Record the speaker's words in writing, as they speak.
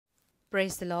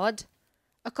Praise the Lord.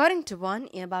 According to one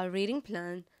Bible reading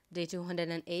plan, day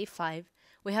 285,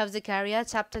 we have Zechariah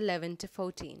chapter 11 to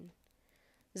 14.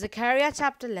 Zechariah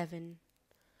chapter 11.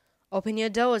 Open your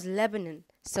doors, Lebanon,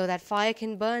 so that fire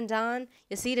can burn down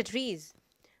your cedar trees.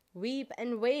 Weep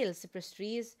and wail, cypress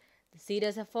trees. The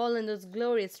cedars have fallen, those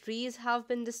glorious trees have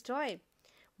been destroyed.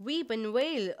 Weep and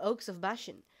wail, oaks of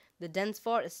Bashan. The dense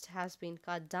forest has been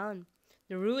cut down.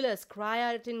 The rulers cry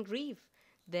out in grief.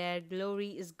 Their glory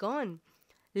is gone.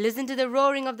 Listen to the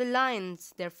roaring of the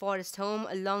lions. Their forest home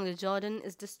along the Jordan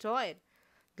is destroyed.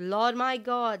 The Lord my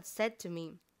God said to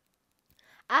me,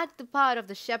 act the part of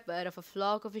the shepherd of a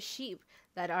flock of his sheep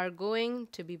that are going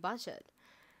to be butchered.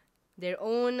 Their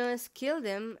owners kill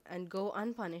them and go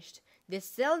unpunished. They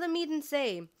sell the meat and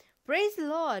say, praise the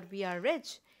Lord, we are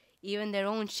rich. Even their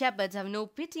own shepherds have no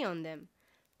pity on them.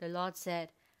 The Lord said,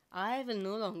 I will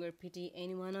no longer pity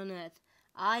anyone on earth.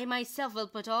 I myself will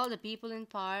put all the people in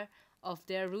power of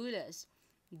their rulers.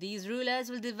 These rulers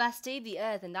will devastate the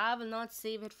earth, and I will not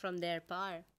save it from their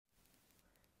power.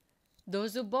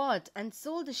 Those who bought and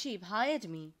sold the sheep hired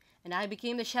me, and I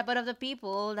became the shepherd of the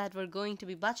people that were going to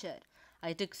be butchered.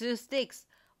 I took 2 sticks.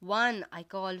 One I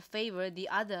called favor, the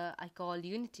other I called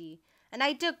unity, and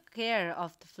I took care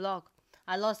of the flock.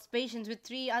 I lost patience with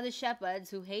 3 other shepherds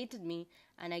who hated me,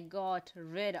 and I got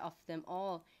rid of them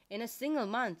all in a single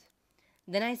month.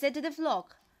 Then I said to the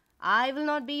flock, I will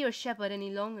not be your shepherd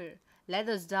any longer. Let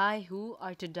those die who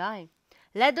are to die.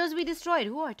 Let those be destroyed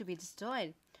who are to be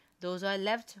destroyed. Those who are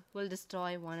left will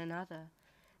destroy one another.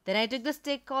 Then I took the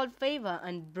stick called favor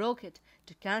and broke it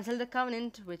to cancel the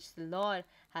covenant which the Lord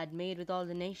had made with all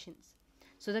the nations.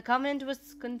 So the covenant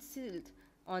was concealed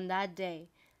on that day.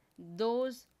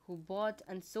 Those who bought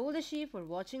and sold the sheep were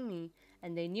watching me,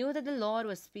 and they knew that the Lord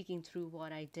was speaking through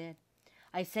what I did.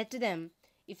 I said to them,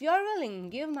 if you are willing,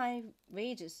 give my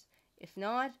wages. If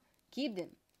not, keep them.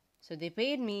 So they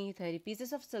paid me 30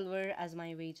 pieces of silver as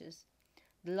my wages.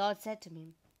 The Lord said to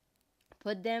me,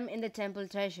 put them in the temple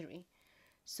treasury.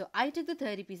 So I took the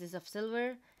 30 pieces of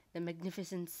silver, the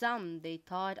magnificent sum they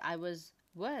thought I was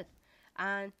worth,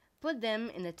 and put them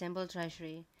in the temple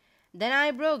treasury. Then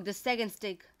I broke the second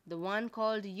stick, the one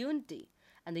called unity,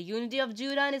 and the unity of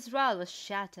Judah and Israel was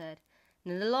shattered.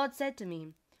 Then the Lord said to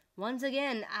me, once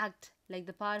again act like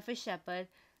the part of a shepherd,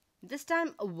 this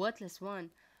time a worthless one.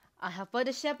 I have put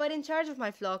a shepherd in charge of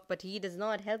my flock, but he does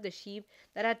not help the sheep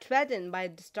that are threatened by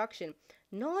destruction,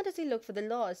 nor does he look for the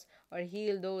lost, or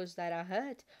heal those that are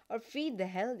hurt, or feed the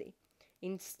healthy.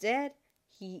 Instead,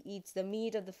 he eats the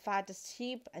meat of the fattest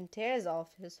sheep and tears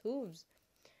off his hooves.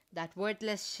 That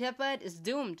worthless shepherd is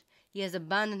doomed. He has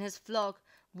abandoned his flock.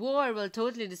 War will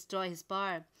totally destroy his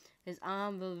power. His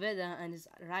arm will wither, and his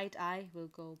right eye will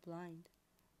go blind.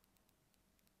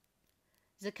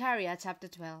 Zechariah chapter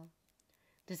 12.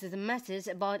 This is a message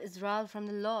about Israel from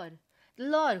the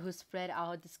Lord who spread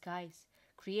out the skies,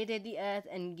 created the earth,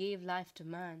 and gave life to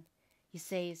man. He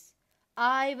says,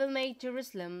 I will make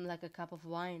Jerusalem like a cup of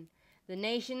wine. The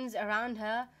nations around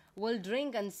her will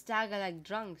drink and stagger like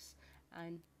drunks.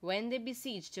 And when they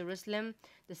besiege Jerusalem,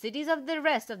 the cities of the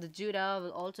rest of the Judah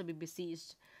will also be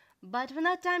besieged. But when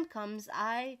that time comes,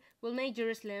 I will make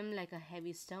Jerusalem like a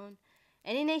heavy stone.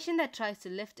 Any nation that tries to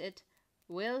lift it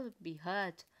will be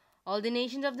hurt. All the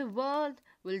nations of the world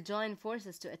will join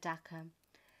forces to attack her.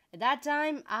 At that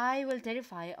time, I will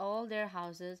terrify all their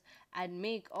houses and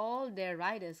make all their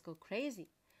riders go crazy.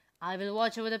 I will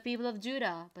watch over the people of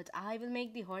Judah, but I will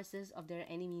make the horses of their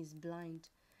enemies blind.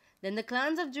 Then the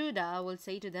clans of Judah will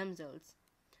say to themselves,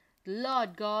 the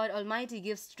Lord God Almighty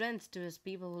gives strength to his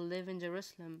people who live in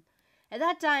Jerusalem. At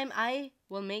that time, I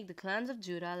will make the clans of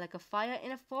Judah like a fire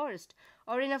in a forest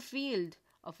or in a field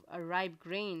of a ripe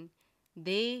grain.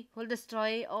 They will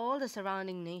destroy all the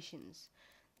surrounding nations.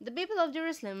 The people of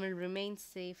Jerusalem will remain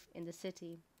safe in the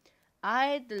city.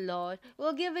 I, the Lord,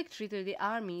 will give victory to the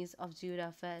armies of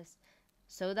Judah first,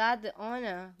 so that the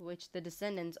honor which the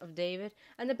descendants of David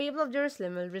and the people of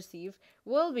Jerusalem will receive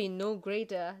will be no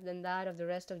greater than that of the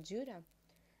rest of Judah.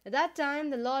 At that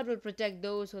time, the Lord will protect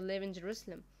those who live in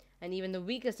Jerusalem, and even the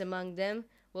weakest among them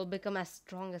will become as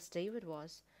strong as David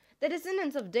was. The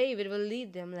descendants of David will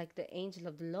lead them like the angel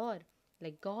of the Lord,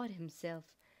 like God himself.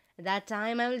 At that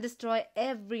time I will destroy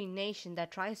every nation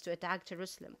that tries to attack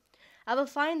Jerusalem. I will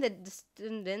find the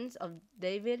descendants of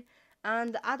David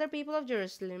and the other people of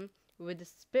Jerusalem with the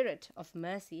spirit of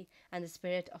mercy and the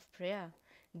spirit of prayer.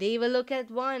 They will look at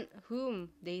one whom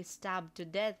they stabbed to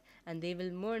death, and they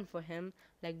will mourn for him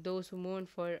like those who mourn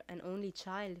for an only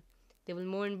child. They will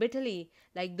mourn bitterly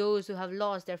like those who have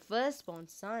lost their firstborn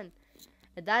son.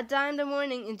 At that time the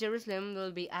mourning in Jerusalem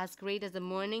will be as great as the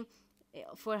mourning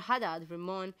for Hadad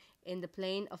Rimmon in the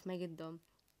plain of Megiddo.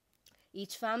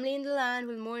 Each family in the land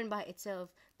will mourn by itself.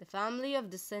 The family of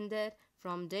descended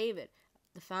from David,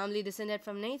 the family descended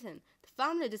from Nathan, the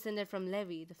family descended from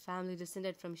Levi, the family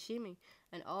descended from Shimei,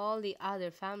 and all the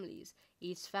other families.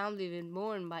 Each family will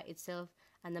mourn by itself,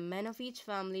 and the men of each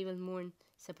family will mourn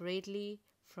separately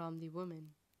from the women.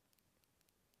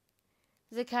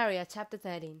 Zechariah chapter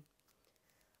 13.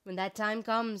 When that time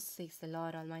comes, says the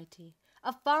Lord Almighty,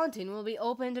 a fountain will be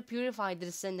opened to purify the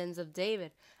descendants of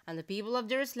David and the people of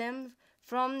Jerusalem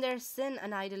from their sin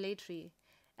and idolatry.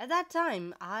 At that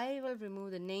time I will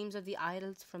remove the names of the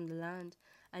idols from the land,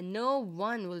 and no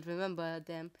one will remember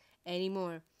them any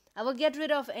more. I will get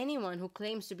rid of anyone who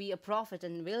claims to be a prophet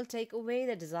and will take away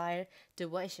the desire to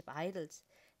worship idols.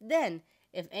 Then,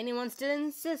 if anyone still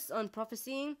insists on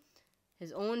prophesying,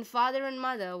 his own father and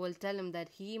mother will tell him that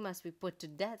he must be put to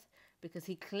death because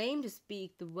he claimed to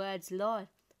speak the words Lord,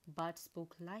 but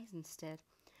spoke lies instead.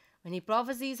 When he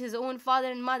prophesies, his own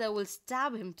father and mother will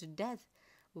stab him to death.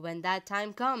 When that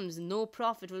time comes, no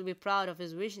prophet will be proud of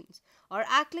his visions, or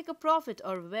act like a prophet,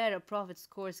 or wear a prophet's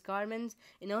coarse garments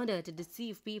in order to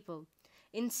deceive people.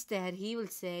 Instead, he will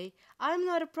say, I am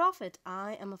not a prophet,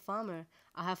 I am a farmer.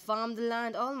 I have farmed the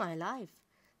land all my life.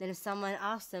 Then if someone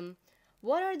asks him,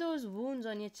 what are those wounds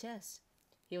on your chest?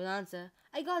 He will answer,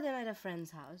 I got them at a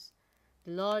friend's house.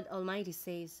 The Lord Almighty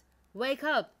says, wake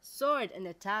up, sword, and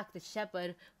attack the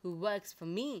shepherd who works for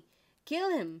me.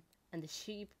 Kill him, and the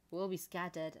sheep will be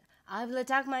scattered. I will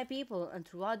attack my people, and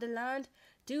throughout the land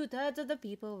 2/3 of the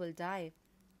people will die.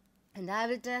 And I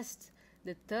will test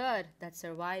the third that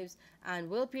survives, and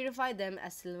will purify them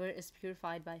as silver is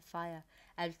purified by fire.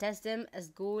 I will test them as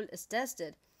gold is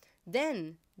tested.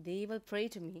 Then they will pray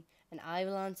to me, and I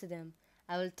will answer them.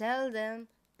 I will tell them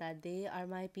that they are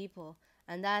my people,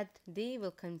 and that they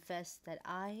will confess that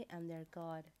I am their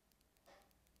God.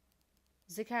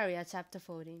 Zechariah chapter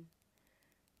 14.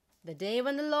 The day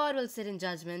when the Lord will sit in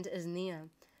judgment is near.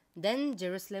 Then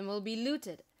Jerusalem will be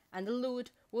looted, and the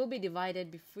loot will be divided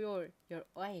before your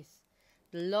eyes.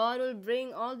 The Lord will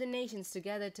bring all the nations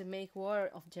together to make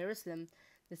war of Jerusalem.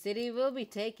 The city will be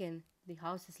taken, the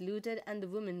houses looted, and the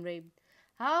women raped.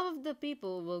 Half of the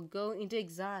people will go into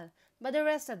exile, but the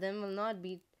rest of them will not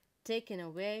be taken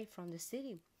away from the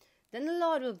city. Then the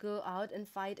Lord will go out and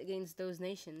fight against those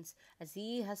nations, as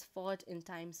he has fought in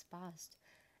times past.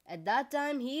 At that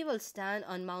time he will stand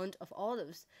on Mount of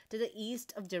Olives to the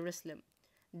east of Jerusalem.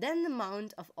 Then the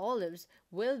Mount of Olives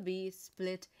will be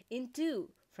split in two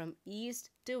from east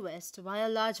to west by a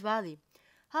large valley.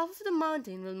 Half of the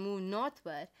mountain will move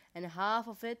northward and half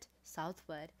of it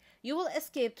southward. You will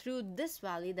escape through this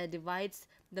valley that divides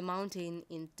the mountain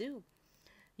in two.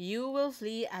 You will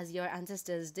flee as your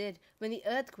ancestors did when the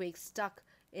earthquake struck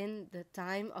in the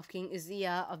time of King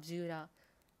Uzziah of Judah.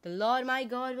 The Lord my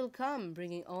God will come,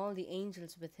 bringing all the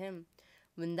angels with him.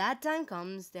 When that time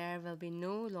comes, there will be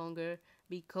no longer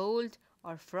be cold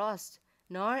or frost,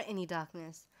 nor any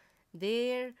darkness.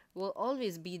 There will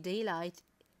always be daylight,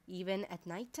 even at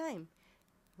night time.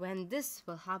 When this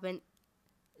will happen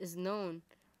is known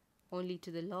only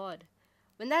to the Lord.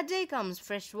 When that day comes,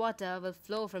 fresh water will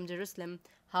flow from Jerusalem,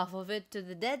 half of it to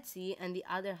the Dead Sea and the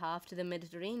other half to the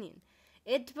Mediterranean.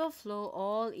 It will flow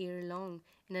all year long,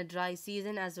 in a dry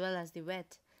season as well as the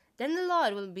wet. Then the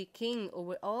Lord will be king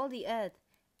over all the earth.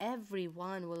 Every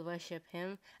one will worship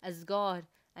him as God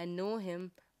and know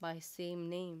him by same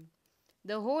name.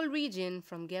 The whole region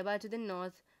from Geba to the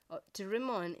north to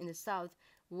Rimmon in the south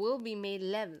will be made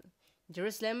level.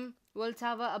 Jerusalem will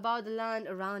tower above the land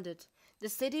around it. The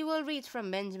city will reach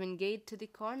from Benjamin Gate to the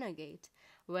corner gate,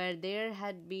 where there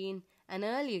had been an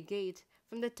earlier gate,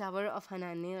 from the tower of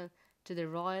Hananel to the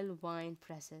royal wine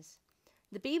presses.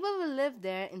 The people will live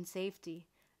there in safety,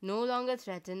 no longer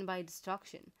threatened by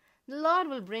destruction. The Lord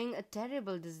will bring a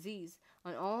terrible disease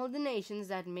on all the nations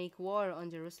that make war on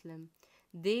Jerusalem.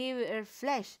 Their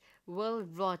flesh will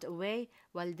rot away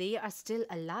while they are still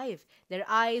alive. Their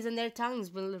eyes and their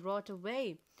tongues will rot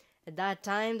away. At that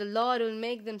time the Lord will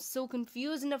make them so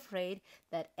confused and afraid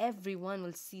that every one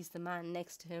will seize the man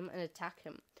next to him and attack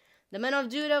him. The men of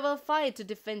Judah will fight to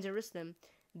defend Jerusalem.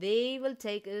 They will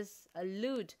take as a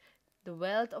loot the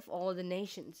wealth of all the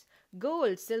nations,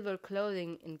 gold, silver,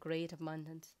 clothing in great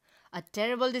abundance. A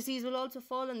terrible disease will also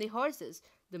fall on the horses,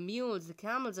 the mules, the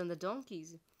camels, and the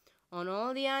donkeys, on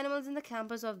all the animals in the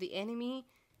camps of the enemy.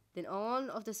 Then all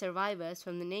of the survivors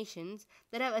from the nations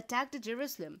that have attacked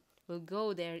Jerusalem will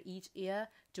go there each year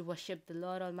to worship the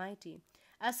Lord Almighty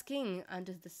as king and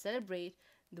to celebrate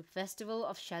the festival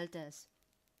of shelters.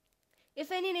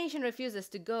 If any nation refuses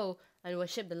to go and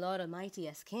worship the Lord Almighty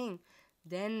as king,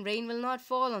 Then rain will not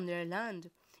fall on their land.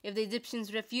 If the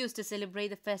Egyptians refuse to celebrate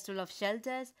the festival of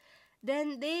shelters,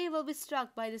 then they will be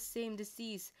struck by the same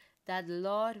disease that the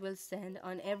Lord will send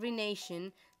on every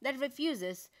nation that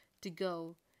refuses to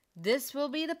go. This will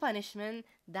be the punishment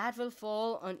that will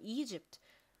fall on Egypt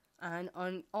and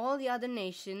on all the other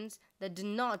nations that do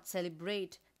not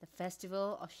celebrate the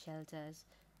festival of shelters.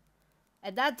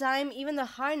 At that time, even the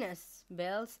harness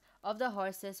bells of the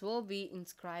horses will be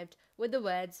inscribed with the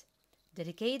words,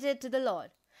 "Dedicated to the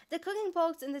Lord." The cooking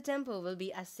pots in the temple will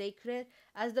be as sacred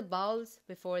as the bowls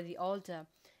before the altar.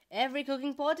 Every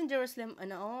cooking pot in Jerusalem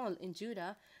and all in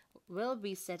Judah will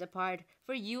be set apart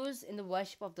for use in the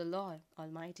worship of the Lord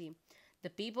Almighty. The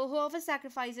people who offer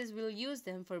sacrifices will use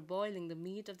them for boiling the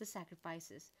meat of the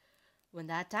sacrifices. When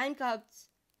that time comes,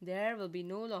 there will be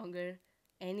no longer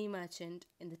any merchant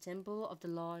in the temple of the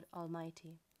Lord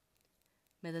Almighty.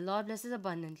 May the Lord bless us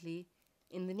abundantly.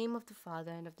 In the name of the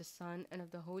Father, and of the Son, and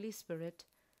of the Holy Spirit.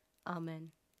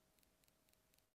 Amen.